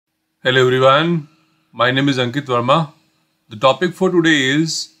Hello everyone, my name is Ankit Verma. The topic for today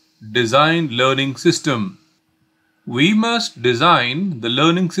is Design Learning System. We must design the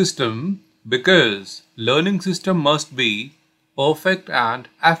learning system because learning system must be perfect and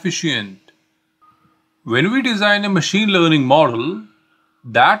efficient. When we design a machine learning model,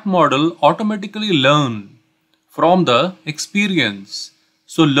 that model automatically learns from the experience.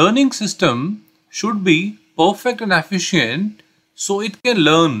 So learning system should be perfect and efficient so it can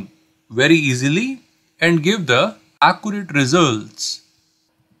learn very easily and give the accurate results.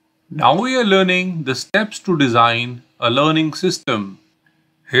 Now we are learning the steps to design a learning system.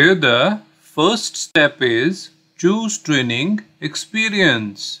 Here the first step is choose training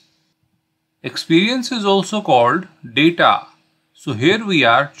experience. Experience is also called data. So here we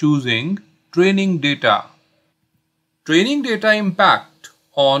are choosing training data. Training data impact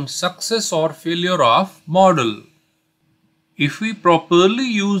on success or failure of model. If we properly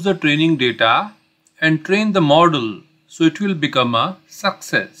use the training data and train the model, so it will become a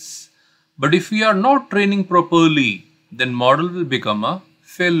success. But if we are not training properly, then model will become a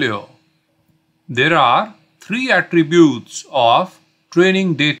failure. There are three attributes of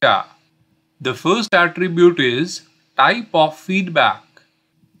training data. The first attribute is type of feedback.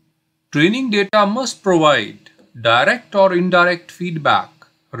 Training data must provide direct or indirect feedback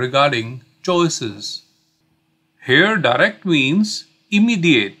regarding choices. Here direct means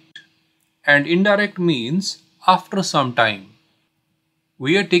immediate and indirect means after some time.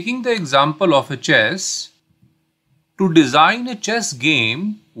 We are taking the example of a chess. To design a chess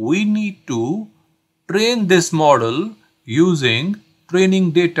game, we need to train this model using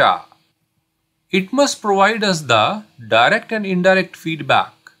training data. It must provide us the direct and indirect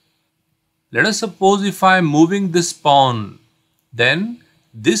feedback. Let us suppose if I am moving this pawn, then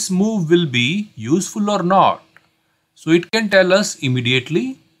this move will be useful or not. So it can tell us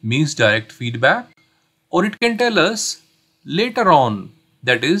immediately, means direct feedback, or it can tell us later on,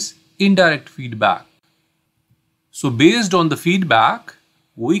 that is indirect feedback. So based on the feedback,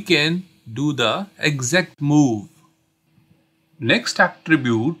 we can do the exact move. Next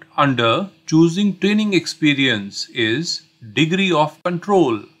attribute under choosing training experience is degree of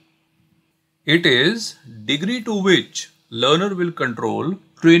control. It is degree to which learner will control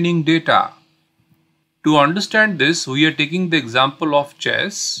training data. To understand this, we are taking the example of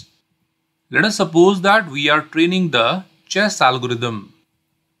chess. Let us suppose that we are training the chess algorithm.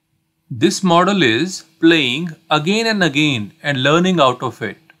 This model is playing again and again and learning out of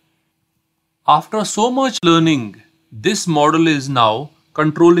it. After so much learning, this model is now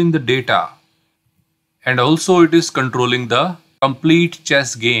controlling the data, and also it is controlling the complete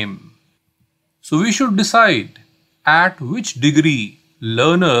chess game. So we should decide at which degree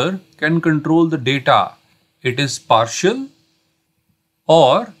learner can control the data. It is partial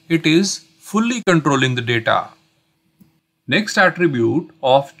or it is fully controlling the data. Next attribute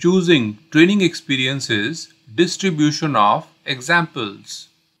of choosing training experience is distribution of examples.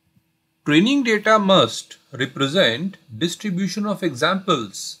 Training data must represent distribution of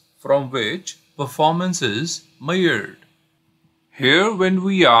examples from which performance is measured. Here when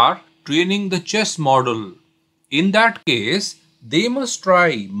we are training the chess model, in that case they must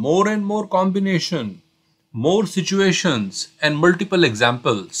try more and more combination, more situations and multiple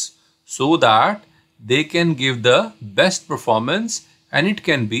examples so that they can give the best performance and it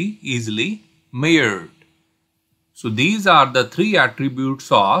can be easily measured. So these are the three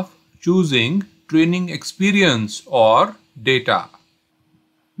attributes of choosing training experience or data.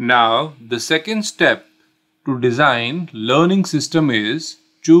 Now the second step to design learning system is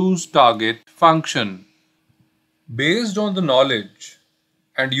choose target function. Based on the knowledge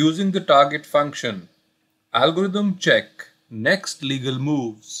and using the target function, algorithm check next legal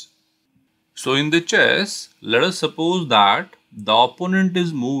moves. So in the chess, let us suppose that the opponent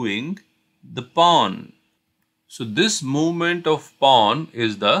is moving the pawn. So this movement of pawn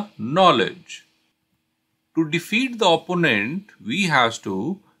is the knowledge. To defeat the opponent, we have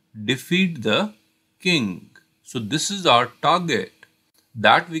to defeat the king. So this is our target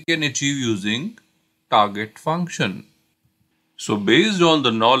that we can achieve using target function. So based on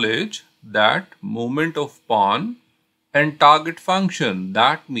the knowledge that movement of pawn and target function,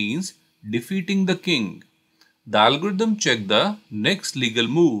 that means defeating the king, the algorithm check the next legal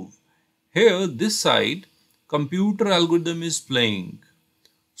move. Here this side computer algorithm is playing.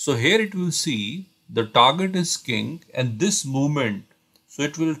 So here it will see the target is king and this movement. So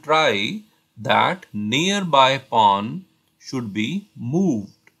it will try that nearby pawn should be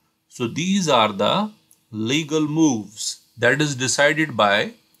moved. So these are the legal moves that is decided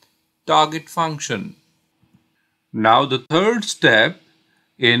by target function. Now the third step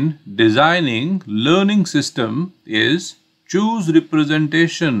in designing learning system is choose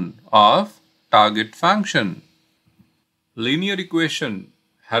representation of target function. Linear equation,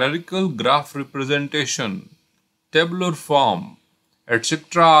 hierarchical graph representation, tabular form,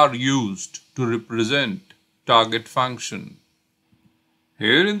 etc. are used to represent target function.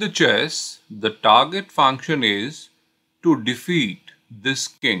 Here in the chess, the target function is to defeat this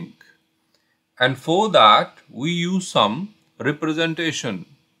king. And for that, we use some representation.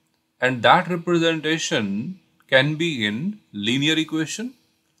 And that representation can be in linear equation,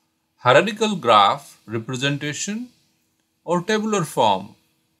 hierarchical graph representation, or tabular form,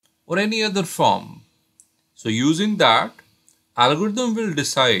 or any other form. So using that, algorithm will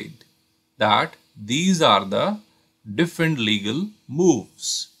decide that these are the different legal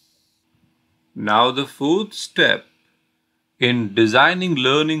moves. Now the fourth step in designing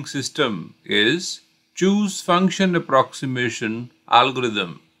learning system is choose function approximation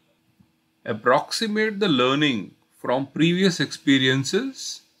algorithm. Approximate the learning from previous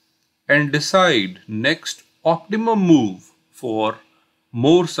experiences and decide next optimum move for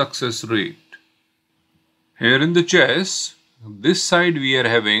more success rate. Here in the chess, this side we are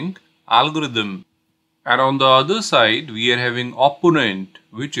having algorithm, and on the other side we are having opponent,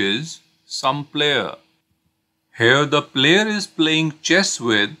 which is some player. Here the player is playing chess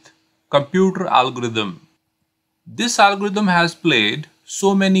with computer algorithm. This algorithm has played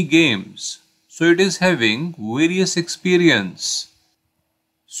so many games, so it is having various experience.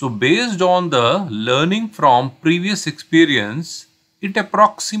 So based on the learning from previous experience, it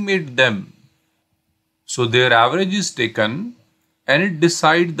approximates them. So their average is taken and it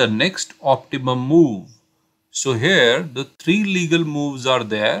decides the next optimum move. So here the three legal moves are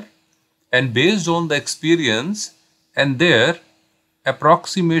there, and based on the experience and their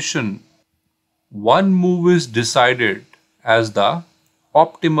approximation, one move is decided as the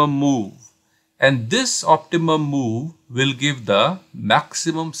optimum move, and this optimum move will give the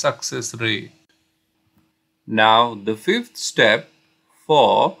maximum success rate. Now the fifth step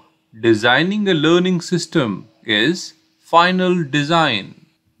for designing a learning system is final design.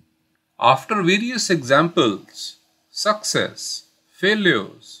 After various examples, success,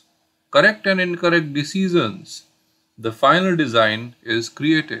 failures, correct and incorrect decisions, the final design is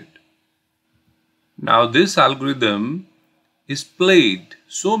created. Now this algorithm is played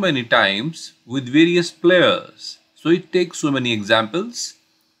so many times with various players. So it takes so many examples.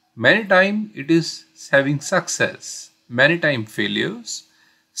 Many times it is having success, many times failures,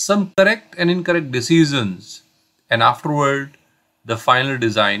 some correct and incorrect decisions, and afterward the final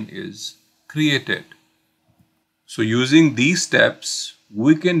design is created. So using these steps,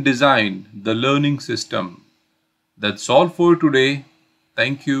 we can design the learning system. That's all for today.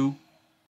 Thank you.